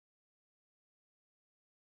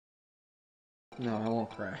No, I won't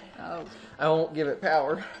cry. Oh. I won't give it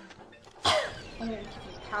power. I won't give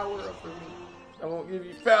you power over me. I won't give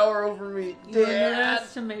you power over me. You Dad!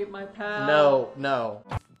 underestimate my power. No, no.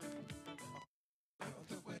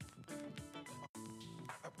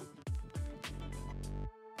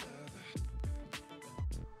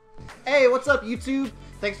 Hey, what's up, YouTube?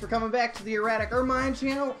 Thanks for coming back to the Erratic Ermine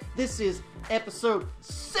channel. This is episode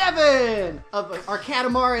 7 of our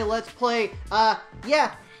Katamari Let's Play.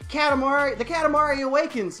 Yeah, Katamari, the Katamari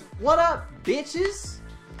Awakens. What up, bitches?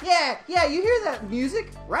 Yeah, you hear that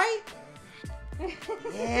music, right?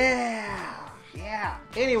 Yeah.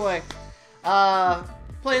 Anyway,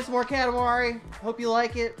 playing some more Katamari. Hope you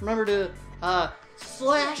like it. Remember to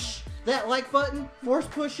slash that like button, force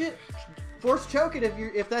push it, force choke it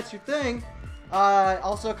if that's your thing.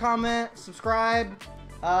 Also comment, subscribe,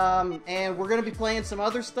 and we're gonna be playing some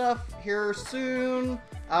other stuff here soon.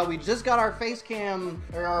 We just got our face cam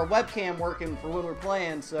or our webcam working for when we're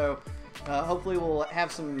playing, so hopefully we'll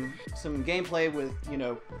have some gameplay with, you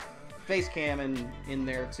know, face cam in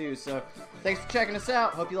there too. So thanks for checking us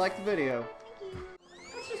out. Hope you liked the video.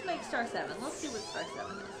 Let's just make star 7. Let's see what star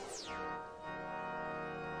 7 is.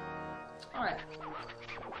 Alright.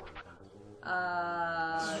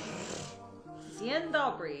 Dzień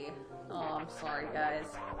dobry. Oh, I'm sorry, guys.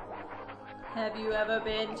 Have you ever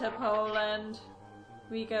been to Poland?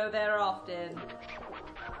 We go there often.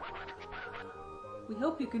 We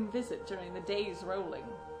hope you can visit during the days rolling.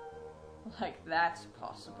 Like that's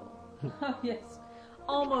possible. Oh, yes.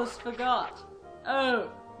 Almost forgot. Oh,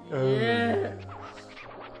 yeah.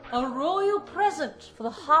 A royal present for the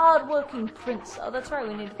hard-working prince. Oh, that's right.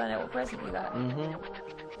 We need to find out what present you got.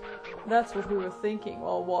 Mm-hmm. That's what we were thinking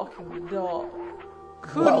while walking the dog.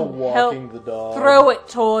 While walking the dog. Throw it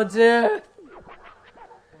towards Earth.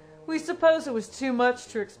 We suppose it was too much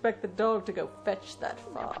to expect the dog to go fetch that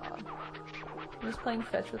far. We're just playing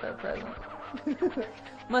fetch with our present.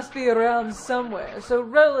 Must be around somewhere, so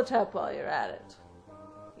roll it up while you're at it.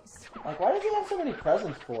 Like, why does he have so many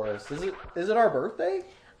presents for us? Is it our birthday?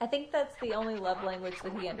 I think that's the only love language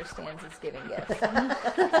that he understands is giving gifts.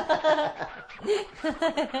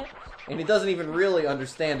 And he doesn't even really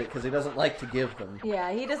understand it because he doesn't like to give them.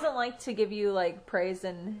 Yeah, he doesn't like to give you, like, praise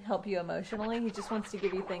and help you emotionally. He just wants to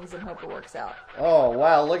give you things and hope it works out. Oh,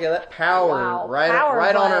 wow, look at that power. Wow,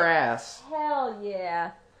 right on her ass. Hell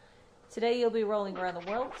yeah. Today you'll be rolling around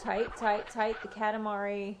the world tight, the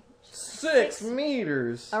Katamari... 6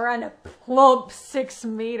 meters. Around a plump 6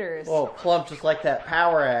 meters. Oh, plump just like that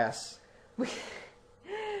power ass.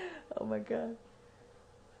 Oh my god.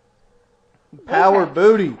 Power okay.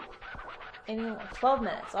 booty. 12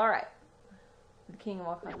 minutes, alright. The king of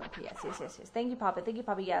all kinds. Yes. Thank you, Papa.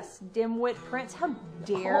 Yes. Dimwit Prince, how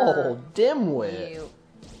dare Oh, dimwit. you.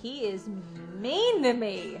 He is mean to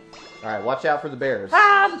me. Alright, watch out for the bears.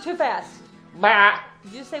 Ah, I'm too fast. Bah.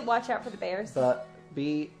 Did you say watch out for the bears?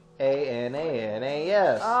 B-A-N-A-N-A-S.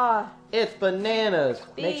 Ah. It's bananas.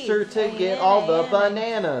 Make sure to get all the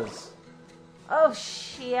bananas. Oh,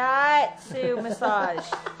 shiatsu massage.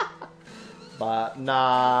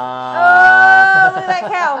 Nah. Oh, look at that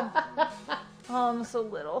cow. Oh, I'm so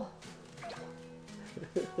little.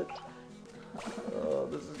 Oh,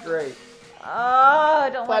 this is great. Oh, I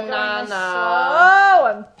don't like going this slow.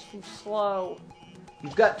 I'm too slow.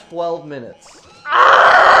 You've got 12 minutes.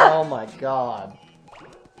 Ah! Oh my god.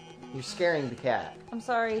 You're scaring the cat. I'm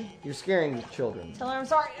sorry. You're scaring the children. Tell her I'm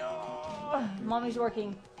sorry. Oh, Mommy's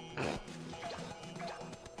working.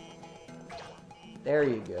 There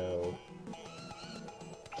you go.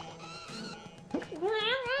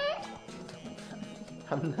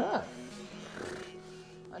 I'm not.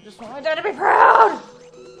 I just want my dad to be proud.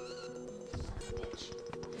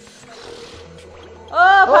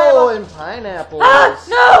 Oh, pineapple. Oh, and pineapples. Ah,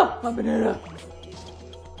 no! My banana.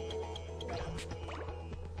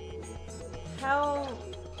 How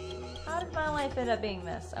did my life end up being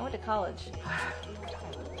this? I went to college.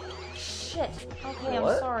 Shit. Okay,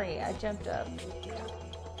 What? I'm sorry. I jumped up.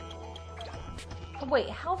 Oh, wait,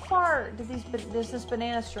 how far does this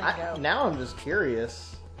banana string go? Now I'm just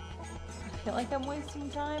curious. I feel like I'm wasting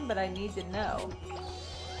time, but I need to know.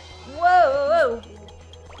 Whoa!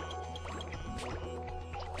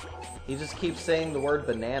 He just keeps saying the word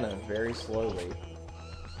banana very slowly.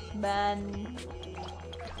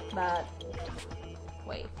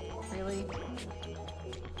 Wait, really?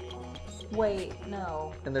 Wait,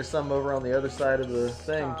 no. And there's some over on the other side of the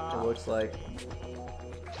thing, Stop. it looks like.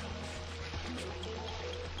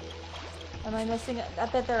 Am I missing it? I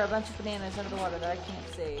bet there are a bunch of bananas under the water that I can't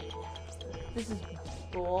see. This is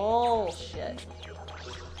bullshit.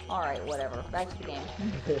 Alright, whatever. Back to the game.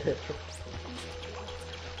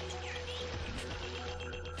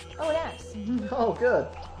 Oh, an axe. Oh, good.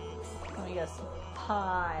 Let me guess.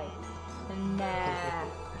 Pie. Nah.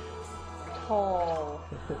 Tall.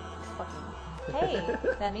 Fucking. Hey,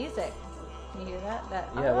 that music. You hear that?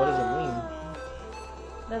 Yeah, what does it mean?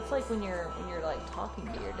 That's like when you're like talking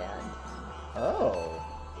to your dad. Oh,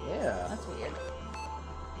 yeah. That's weird.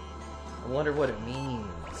 I wonder what it means.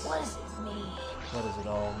 What does it mean? What does it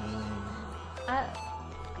all mean?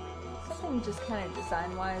 Something just kind of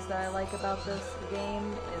design-wise that I like about this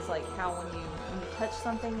game is like how when you touch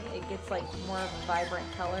something, it gets like more of a vibrant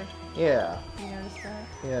color. Yeah. You notice that?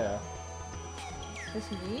 Yeah.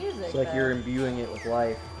 This music. It's like though, you're imbuing it with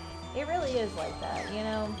life. It really is like that, you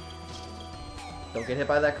know. Don't get hit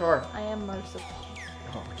by that car. I am merciful.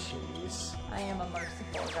 Oh, jeez. I am a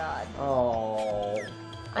merciful God. Oh.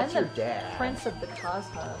 That's I'm your the dad. prince of the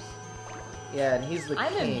cosmos. Yeah, and he's the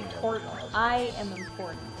I'm king. important. I am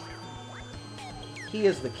important. He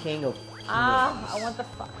is the king of kings. I want the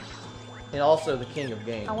fire. And also the king of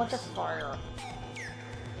games. I want the fire.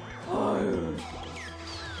 Fire.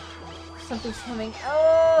 Something's coming.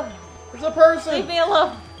 Oh! It's a person! Leave me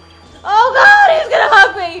alone! Oh God! He's gonna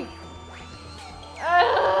hug me!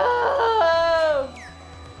 Oh!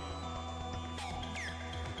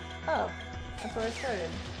 Oh, that's where I started.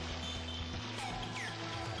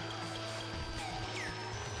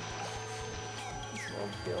 This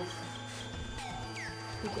world feels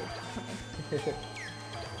too good for me.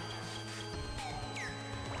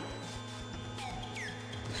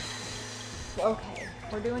 Okay,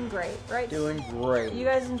 we're doing great, right? Doing great. You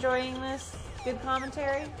guys enjoying this? Good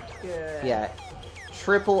commentary? Good. Yeah.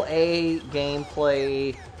 Triple A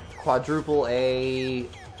gameplay, quadruple A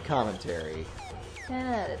commentary. 10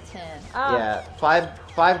 out of 10. Oh. Yeah,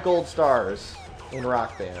 five gold stars in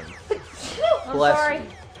Rock Band. I'm Bless sorry. you.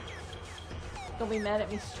 Don't be mad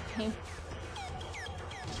at me, stream.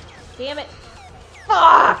 Damn it.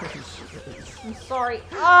 Fuck! I'm sorry.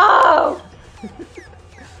 Oh!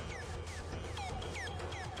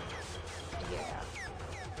 Yeah.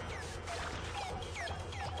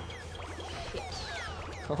 Shit.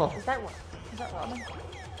 Oh. Is that Robin?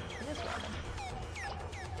 It is Robin.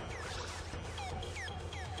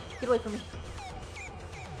 Get away from me.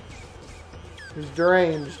 He's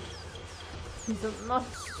deranged. He's a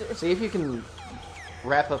monster. See if you can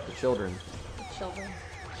wrap up the children. The children.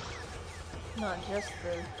 Not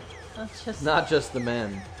Not just the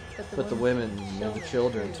men, but but the women and the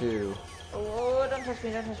children too. Oh, don't touch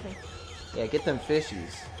me, don't touch me. Yeah, get them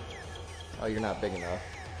fishies. Oh, you're not big enough.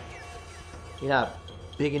 You're not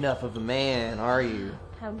big enough of a man, are you?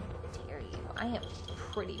 How dare you? I am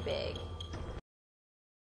pretty big.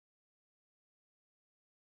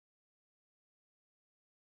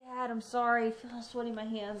 Dad, I'm sorry. I feel sweaty in my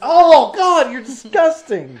hands. Oh God, you're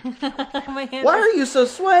disgusting. My hands Why are you so I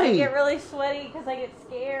sweaty? get really sweaty because I get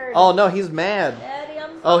scared. Oh no, he's mad. Daddy, I'm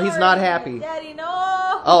sorry. Oh, he's not happy. Daddy, no.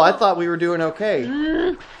 Oh, I thought we were doing okay.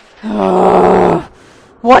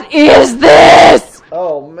 What is this?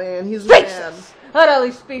 Oh man, he's mad. Speechless.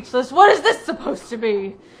 Utterly speechless. What is this supposed to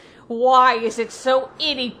be? Why is it so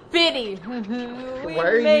itty bitty? Why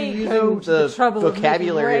are you using the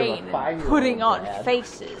vocabulary of a 5-year-old, putting on Dad?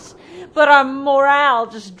 faces, but our morale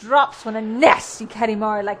just drops when a nasty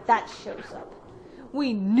Katamari like that shows up.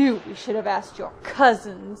 We knew we should have asked your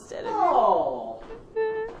cousin instead of. Oh.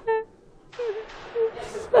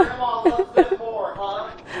 Yes, Grandma loves them more,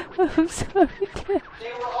 huh? I'm sorry, Dad.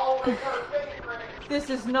 They were always her favorite. This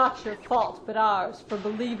is not your fault, but ours for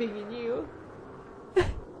believing in you.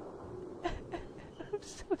 I'm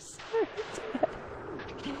so sorry, Dad.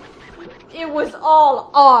 It was all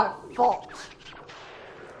our fault.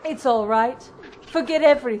 It's all right. Forget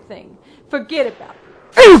everything. Forget about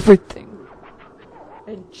everything.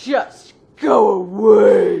 And just go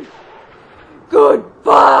away.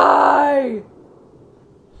 Goodbye.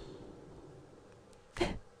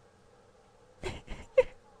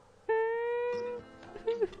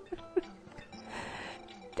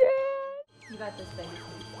 You got this, baby.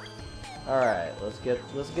 All right, let's get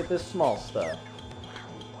this small stuff.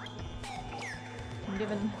 I'm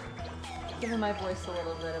giving my voice a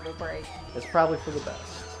little bit of a break. It's probably for the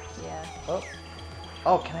best. Yeah.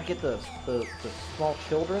 Oh, can I get the small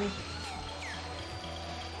children?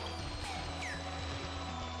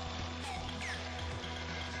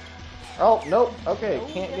 Oh nope. Okay, Oh,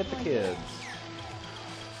 can't get the kids.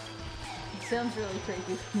 It sounds really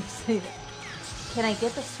creepy when you say that. Can I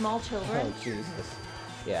get the small children? Oh Jesus.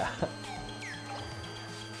 Yeah.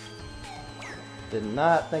 Did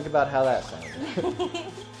not think about how that sounded.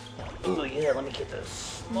 Ooh yeah, let me get those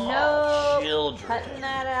small children. Cutting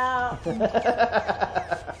that out.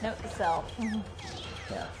 Note to self.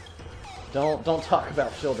 Yeah. Don't talk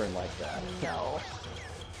about children like that. No.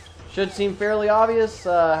 Should seem fairly obvious.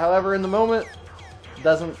 However, in the moment,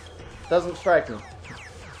 doesn't strike me.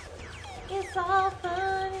 It's all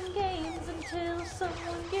fun and games until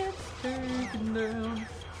someone gets taken down.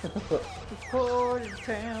 Deported to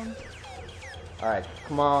town. Alright,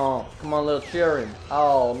 come on, little children.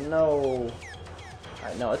 Oh no.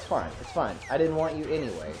 Alright, no, it's fine. It's fine. I didn't want you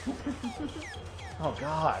anyway. Oh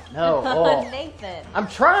God, no. Oh. Nathan. I'm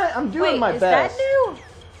trying. I'm doing my best. Is that new?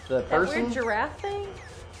 The person. That weird giraffe thing?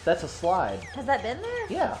 That's a slide. Has that been there?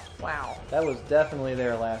 Yeah. Wow. That was definitely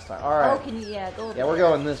there last time. All right. Oh, can you? Yeah, go. Yeah, we're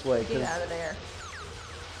going this way Get because out of there.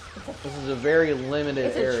 this is a very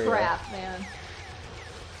limited area. It's a trap, man.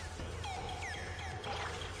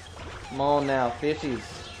 Come on now, fishies.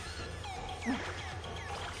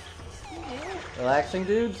 Relaxing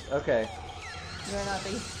dudes? Okay. You better not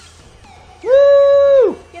be.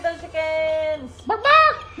 Woo! Get those chickens!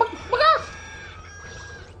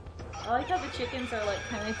 I like how the chickens are like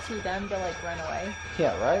kind of too dumb to like run away.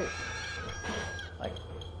 Yeah, right? Like,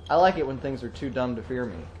 I like it when things are too dumb to fear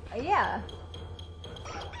me. Yeah.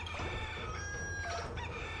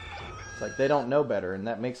 It's like they don't know better, and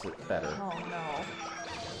that makes it better. Oh no.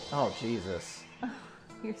 Oh, Jesus.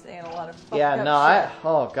 You're saying a lot of fucked Yeah, up no, shit.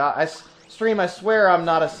 oh God, Stream, I swear I'm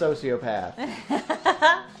not a sociopath.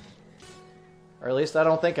 Or at least I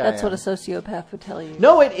don't think I am. That's what a sociopath would tell you.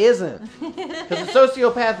 No, it isn't. Because a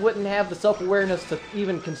sociopath wouldn't have the self-awareness to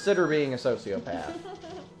even consider being a sociopath.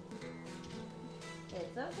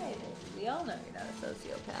 It's okay, baby. We all know you're not a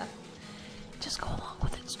sociopath. Just go along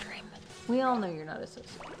with it, Stream. We all know you're not a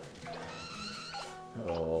sociopath.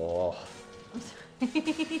 Oh.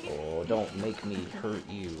 Oh, don't make me hurt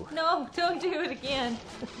you. No, don't do it again.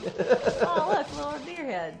 Oh, look, little deer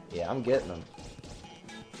head. Yeah, I'm getting them.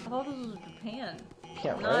 I thought this was Japan.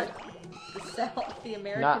 Yeah, Not right? the South, the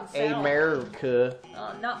American Not South. America.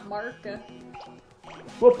 Not Marca.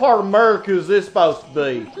 What part of America is this supposed to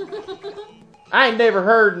be? I ain't never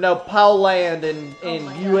heard no Poland in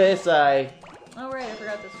my God. USA. Oh, right, I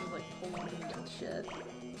forgot this was like Poland and shit.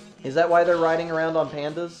 Is that why they're riding around on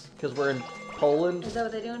pandas? Because we're in Poland? Is that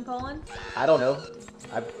what they do in Poland? I don't know.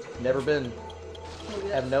 I've never been.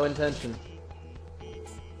 Maybe I have no intention.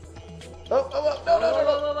 Oh, no, no, no,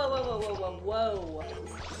 no. Whoa.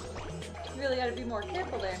 You really gotta be more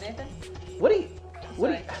careful there, Nathan.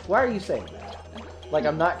 Why are you saying that? Like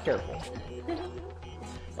I'm not careful.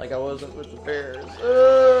 Like I wasn't with the bears.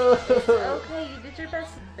 Okay, you did your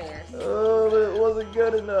best with the bears. Oh, but it wasn't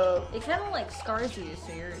good enough. It kind of like scars you,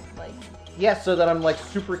 so you're like... Yeah, so that I'm like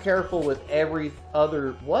super careful with every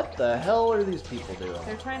other... What the hell are these people doing?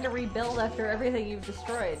 They're trying to rebuild after everything you've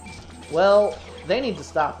destroyed. Well, they need to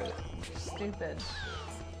stop it. Stupid.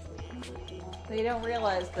 They don't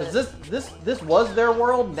realize that... Because this was their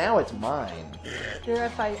world, now it's mine. Their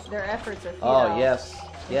efforts are futile. Oh, yes.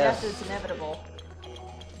 Yes. Death is inevitable.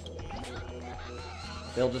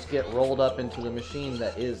 They'll just get rolled up into the machine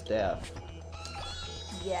that is death.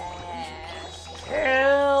 Yes.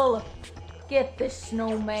 Kill! Get this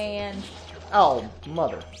snowman. Oh,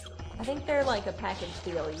 mother. I think they're like a package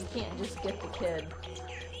deal. You can't just get the kid.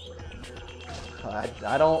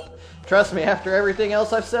 I don't... Trust me, after everything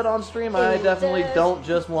else I've said on stream, I definitely don't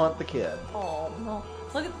just want the kid. Oh, no.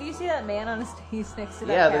 Look at... Do you see that man on his knees next to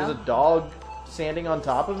that Yeah, cow? there's a dog standing on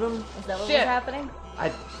top of him. Is that what Shit. was happening? I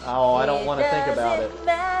don't want to think about it.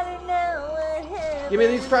 Give me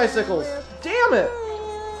these tricycles. Damn it!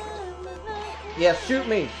 Yeah, shoot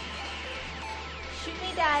me. Shoot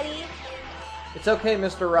me, Daddy. It's okay,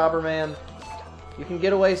 Mr. Robberman. You can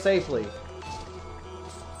get away safely.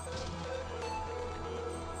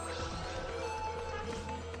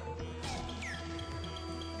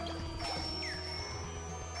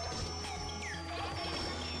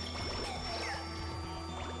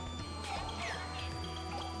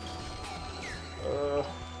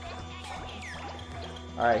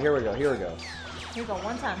 Alright, here we go. Here we go,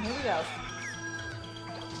 one time. Here we go.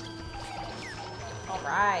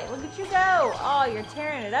 Alright, look at you go. Oh, you're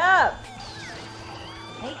tearing it up.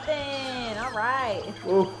 Nathan, alright.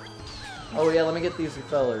 Ooh. Oh yeah, let me get these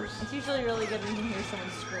fellers. It's usually really good when you hear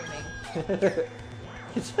someone screaming.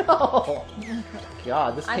 Oh,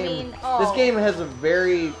 God, this game has a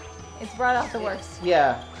very... It's brought out the worst.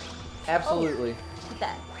 Yeah, absolutely. Oh, get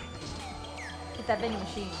that. Get that vending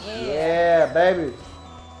machine. Yeah. Yeah, baby.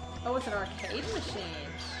 Oh, it's an arcade machine.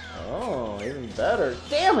 Oh, even better.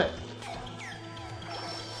 Damn it!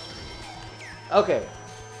 Okay.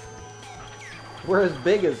 We're as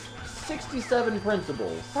big as 67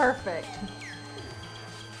 principals. Perfect.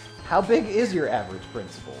 How big is your average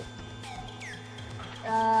principal?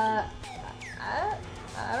 I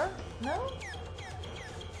don't know.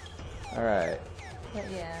 Alright. But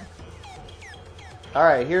yeah.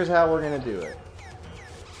 Alright, here's how we're gonna do it.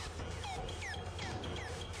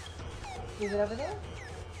 Is it over there?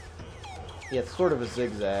 Yeah, it's sort of a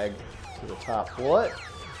zigzag to the top. What?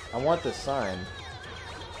 I want this sign.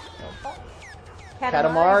 Oh.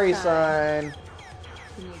 Katamari sign.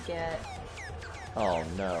 Can you get... Oh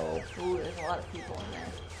no. Ooh, there's a lot of people in there.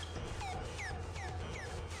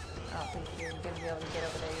 I don't think you're gonna be able to get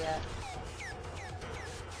over there yet.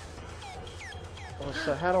 Well,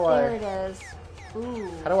 so how do There I... it is.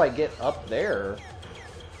 Ooh. How do I get up there?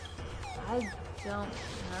 I don't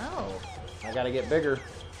know. I gotta get bigger.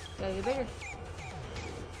 Gotta get bigger.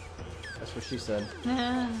 That's what she said.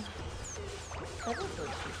 That is what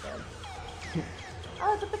she said.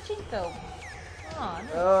 Oh, it's a pachinko. Oh,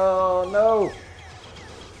 no. Oh no!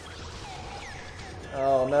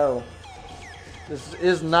 Oh no. This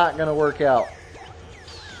is not gonna work out.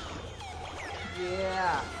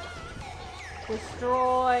 Yeah.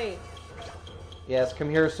 Destroy. Yes, come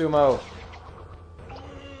here, Sumo.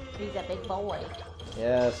 He's a big boy.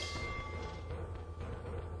 Yes.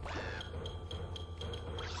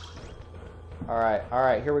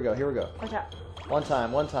 Alright, here we go, Watch out. One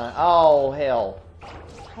time. Oh, hell.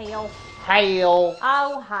 Hail. Hail.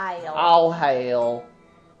 Oh, hail. Oh, hail.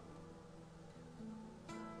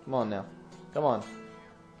 Come on now. Come on.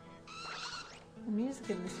 The music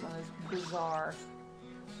in this one is bizarre.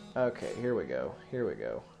 Okay, here we go. Here's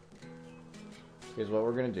what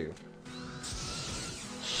we're gonna do.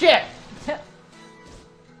 Shit!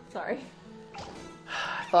 Sorry.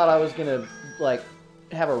 I thought I was gonna, like,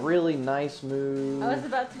 have a really nice move. I was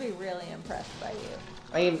about to be really impressed by you.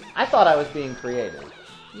 I mean, I thought I was being creative.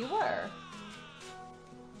 You were.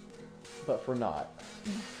 But for not.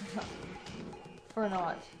 For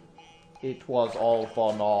not. It was all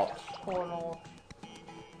for naught. For not.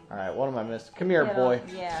 Alright, what am I missing? Come here, boy.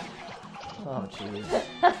 Yeah. Oh, jeez.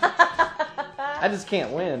 I just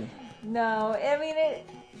can't win. No, I mean,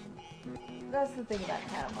 that's the thing about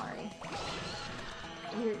Katamari.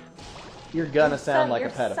 You're gonna sound like a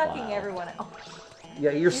You're pedophile. sucking everyone off.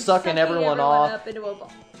 Yeah, you're sucking everyone off. Up into a ball.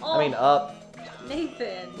 Oh, I mean, up.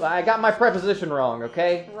 Nathan. Well, I got my preposition wrong,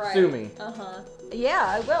 okay? Right. Sue me. Uh-huh. Yeah,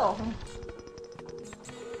 I will.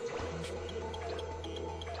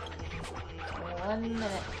 1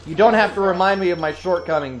 minute. You don't have to remind me of my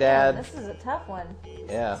shortcoming, Dad. This is a tough one.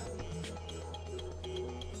 Yeah.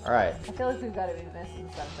 Alright. I feel like we've got to be missing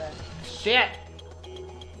something. Shit!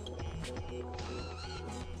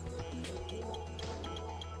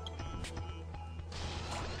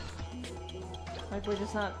 Like we're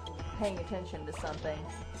just not paying attention to something.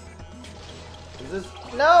 Is this...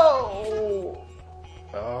 No!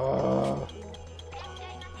 Ugh.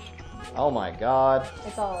 Oh my god.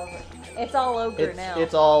 It's all over. It's all ogre now.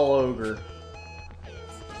 It's all ogre.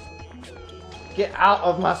 Get out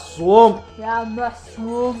of my swamp! Yeah, my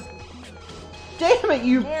swamp. Damn it,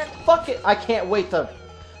 you Man. fuck it! I can't wait to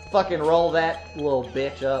fucking roll that little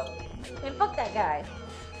bitch up. Man, fuck that guy.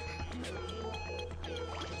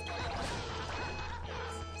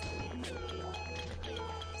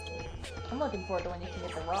 I'm looking forward to when you can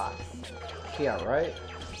get the rocks. Yeah, right?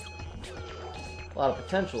 A lot of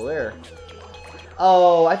potential there.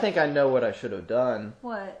 Oh, I think I know what I should have done.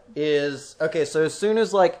 What? Is, okay, so as soon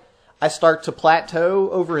as, like, I start to plateau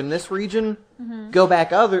over in this region, go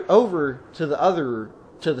back over to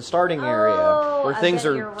the starting area where things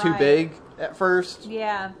are too big at first.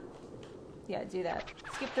 Yeah. Yeah, do that.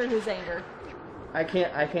 Skip through his anger. I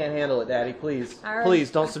can't handle it, Daddy. Please, already-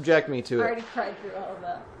 please don't subject me to I it. already cried through all of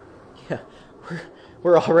that. Yeah,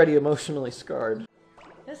 we're already emotionally scarred.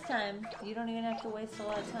 This time, you don't even have to waste a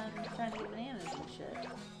lot of time trying to get bananas and shit.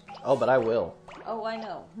 Oh, but I will. Oh, I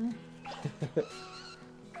know.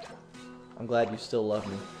 I'm glad you still love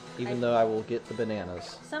me, even though I will get the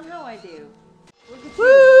bananas. Somehow I do. Look at Woo!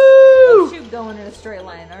 you. Look at you going in a straight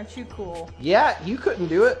line. Aren't you cool? Yeah, you couldn't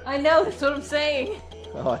do it. I know, that's what I'm saying.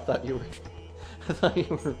 Oh, I thought you were... I thought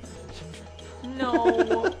you were...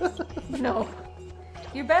 No. No.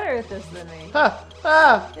 You're better at this than me. Ha!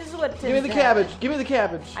 Ah! This is what Give me the cabbage! Give me the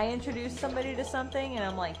cabbage! I introduce somebody to something and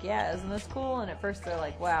I'm like, yeah, isn't this cool? And at first they're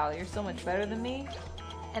like, wow, you're so much better than me.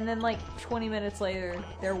 And then like 20 minutes later,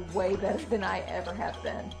 they're way better than I ever have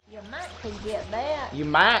been. You might could get that. You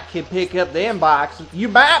might could pick up them boxes. You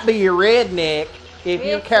might be a redneck if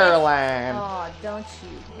you're Caroline. Oh, don't you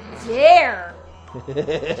dare!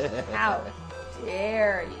 How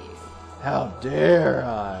dare you? How dare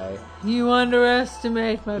I? You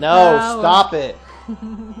underestimate my No, power. stop it.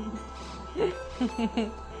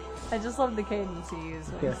 I just love the cadence he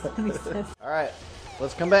uses. Alright,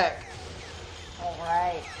 let's come back.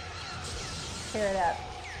 Alright. Tear it up.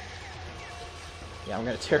 Yeah, I'm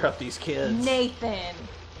gonna tear up these kids. Nathan.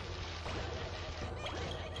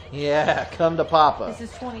 Yeah, come to Papa. This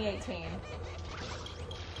is 2018.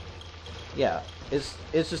 Yeah, it's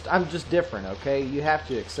just I'm just different, okay? You have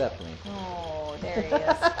to accept me. Oh, there he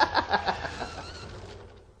is.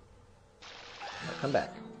 No, come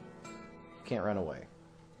back. You can't run away.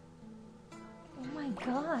 Oh my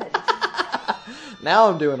god. Now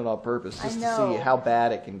I'm doing it on purpose just I to see know. how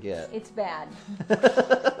bad it can get. It's bad.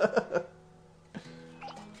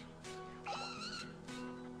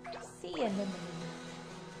 See ya, Mimi.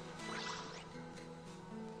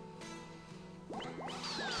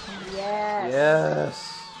 Yes. Yes.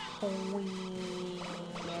 Queen.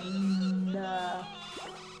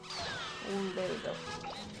 Oh, there we go.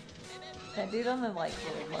 That dude on the like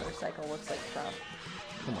little motorcycle looks like Trump.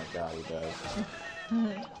 Oh my god, he does.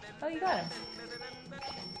 Oh, you got him.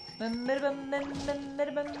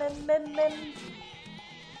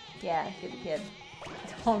 Yeah, good kid.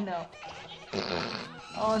 Oh no.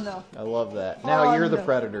 Oh no. I love that. Now you're the no.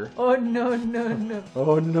 predator. Oh no, no, no.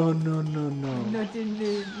 Oh no, no, no, no. Not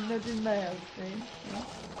in my house, right? No.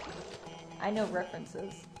 I know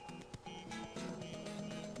references.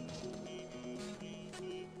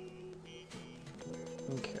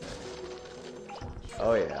 Okay.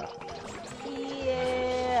 Oh yeah.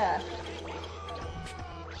 Yeah.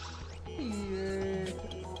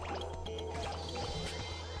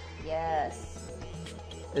 Yes.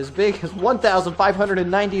 As big as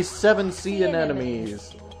 1,597 sea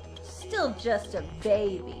anemones. Still just a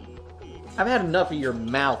baby. I've had enough of your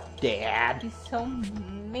mouth, Dad. He's so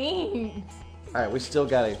mean. Alright, we still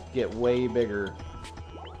gotta get way bigger.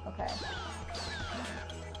 Okay.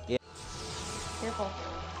 Yeah. Careful.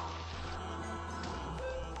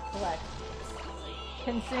 Collect.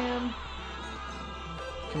 Consume.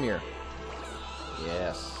 Come here.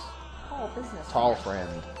 Yes. Oh, business. Tall man.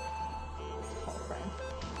 friend. Tall friend.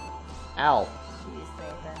 Ow. Jeez,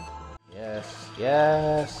 Nathan. Yes.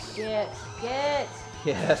 Yes. Get.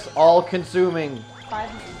 Yes. All consuming. 5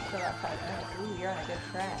 minutes. Still got 5 minutes. Ooh, you're on a good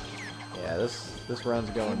track. Yeah, this run's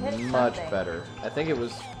going You hit much something. better. I think it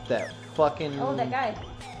was that fucking. Oh, that guy.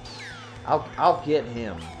 I'll get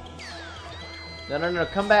him. No,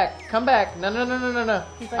 come back. No.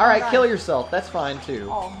 He's like, Alright, "I'm kill done." yourself. That's fine too.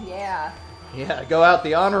 Oh, yeah. Yeah, go out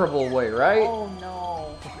the honorable way, right? Oh,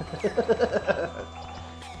 no.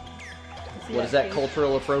 See What is that, face?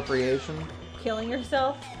 cultural appropriation? Killing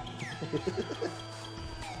yourself?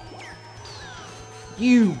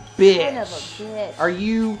 You bitch! Son of a bitch. Are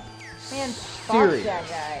you Man, fuck serious? that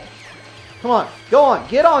guy. Come on, go on,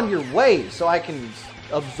 get on your way so I can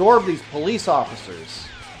absorb these police officers.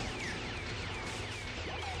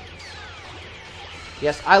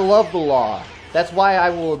 Yes, I love the law. That's why I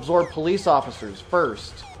will absorb police officers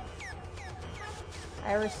first.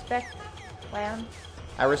 I respect Lamb.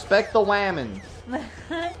 I respect the whammon.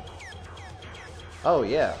 Oh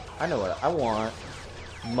yeah, I know what I want.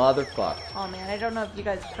 Motherfuck. Oh man, I don't know if you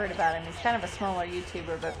guys have heard about him. He's kind of a smaller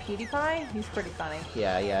YouTuber, but PewDiePie, he's pretty funny.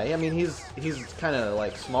 Yeah. I mean, he's kind of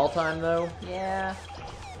like small time though. Yeah.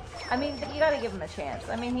 I mean, but you gotta give him a chance.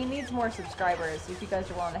 I mean, he needs more subscribers if you guys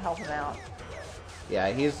are willing to help him out. Yeah,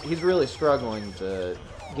 he's really struggling to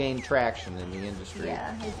gain traction in the industry.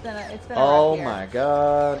 Yeah, it's been a Oh rough year. my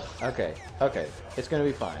god. Okay, it's gonna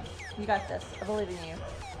be fine. You got this. I believe in you.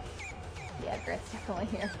 Yeah, Grant's definitely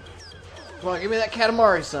here. Come on, give me that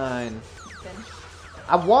Katamari sign. Ethan,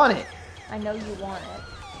 I want it. I know you want it.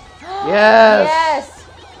 Yes.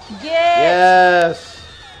 Yes! Yes.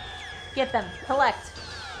 Get them. Collect.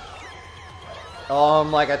 Oh,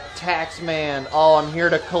 I'm like a tax man. Oh, I'm here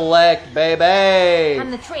to collect, baby. I'm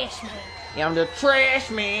the trash man. Yeah, I'm the trash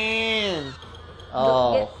man.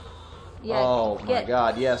 Oh. Oh my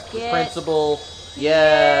god, yes. The principal.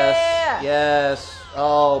 Yes. Yeah. Yes.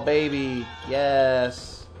 Oh, baby.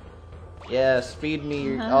 Yes. Yes, feed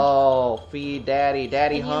me. Oh, feed daddy.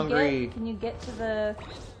 Daddy hungry. Can you get to the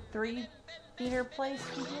 3-meter place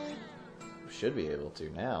from here? Should be able to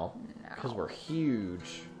now. Because No. we're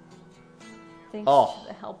huge. Thanks Oh. to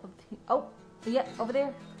the help of... Oh, yeah, over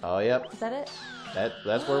there. Oh, yep. Is that it?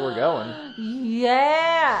 That's where we're going.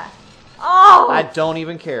 Yeah! Oh! I don't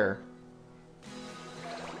even care.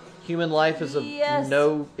 Human life is of Yes.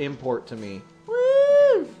 no import to me.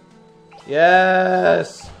 Woo!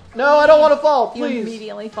 Yes! No, I don't want to fall, You please.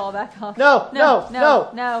 immediately fall back off. No.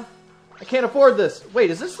 No. I can't afford this. Wait,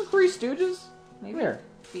 is this the Three Stooges? Maybe. Come here.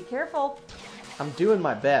 Be careful, I'm doing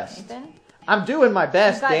my best. Nathan. I'm doing my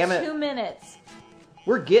best, You've got damn it. 2 minutes.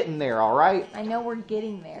 We're getting there, alright? I know we're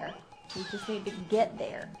getting there. We just need to get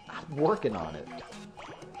there. I'm working on it.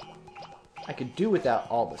 I could do without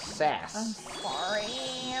all the I'm sass. sorry.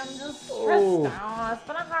 I'm Oh. It's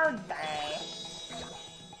been a hard day.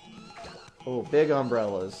 Oh, big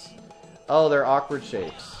umbrellas. Oh, they're awkward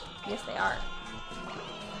shapes. Yes, they are.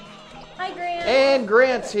 Hi, Grant. And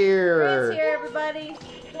Grant's here. Grant's here, everybody.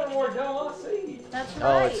 Katamari Damacy. That's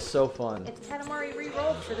Oh, right. it's so fun. It's Katamari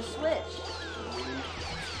Reroll for the Switch.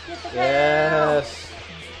 Get the cow. Yes.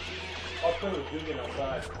 I'll put it with Dugan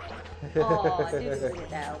outside. Oh, I did see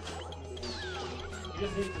it out. You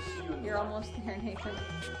just need to see you. You're almost there, Nathan.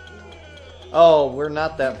 Oh, we're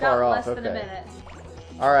not that You've far got off. less than a Okay. minute.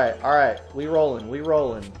 All right. We rolling. They see me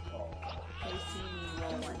rolling.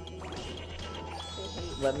 They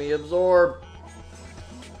hate Let me absorb.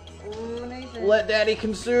 Ooh, Nathan. Let Daddy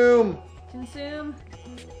consume. Consume.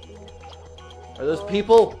 Are those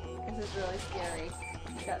people? This is really scary.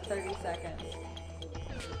 You got 30 seconds.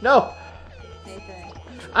 No. Nathan.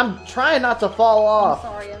 I'm trying not to fall I'm off.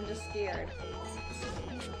 sorry, I'm just scared.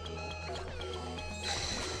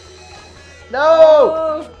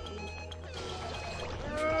 No.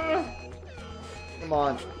 Oh! Come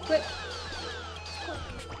on. Quick.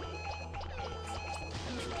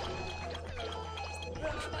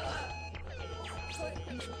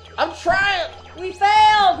 I'm trying. We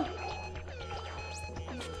failed!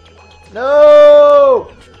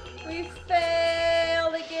 No. We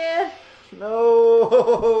failed again!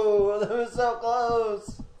 No. That was so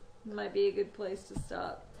close. Might be a good place to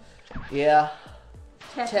stop. Yeah.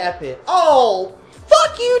 Tap Tap it. Oh,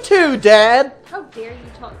 fuck you too, Dad. How dare you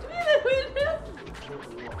talk to me that way?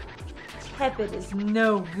 Tepid is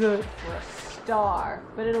no good for a star,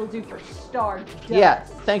 but it'll do for star dust. Yeah,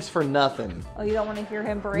 thanks for nothing. Oh, you don't want to hear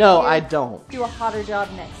him berate No, you? I don't. Do a hotter job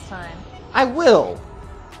next time. I will.